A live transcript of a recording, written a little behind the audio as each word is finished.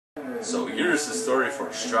So here's the story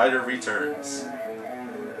for Strider Returns.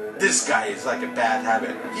 This guy is like a bad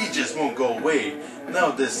habit. He just won't go away.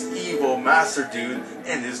 Now this evil master dude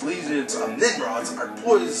and his legions of Nimrods are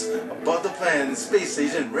poised above the planet space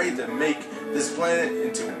station, ready to make this planet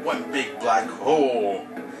into one big black hole.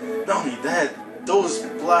 Not only that, those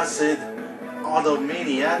blasted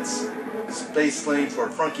Automaniacs, space slang for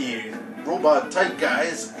funky robot type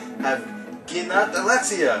guys, have kidnapped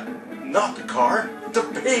Alexia, not the car, the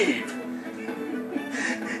babe.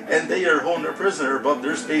 And they are holding her prisoner above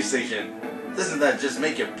their space station. Doesn't that just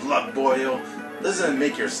make your blood boil? Doesn't it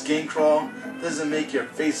make your skin crawl? Doesn't it make your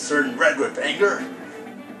face turn red with anger?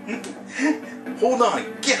 Hold on,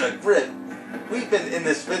 get a grip. We've been in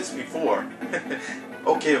this fix before.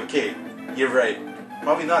 Okay, you're right.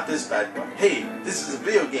 Probably not this bad, but hey, this is a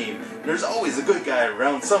video game. There's always a good guy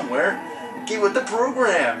around somewhere. Get with the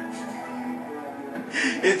program.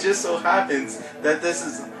 It just so happens that this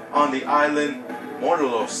is on the island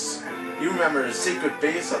Mortalos. You remember the secret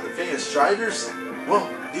base of the famous Striders? Well,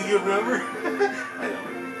 do you remember? I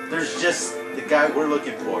know. There's just the guy we're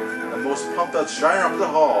looking for. The most pumped up Strider of the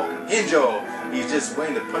hall. Hinjo. He's just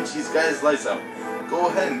waiting to punch these guys' lights out. Go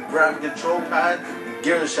ahead and grab a control pad and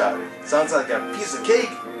give it a shot. Sounds like a piece of cake?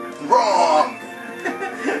 Wrong!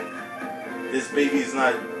 This baby's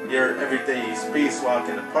not your everyday spacewalk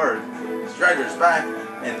in the park. Strider's back,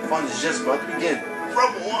 and the fun is just about to begin.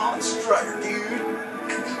 Rumble on, Strider, dude!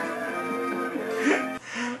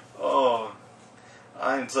 Oh,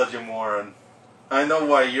 I'm such a moron. I know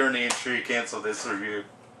why Urinating canceled this review.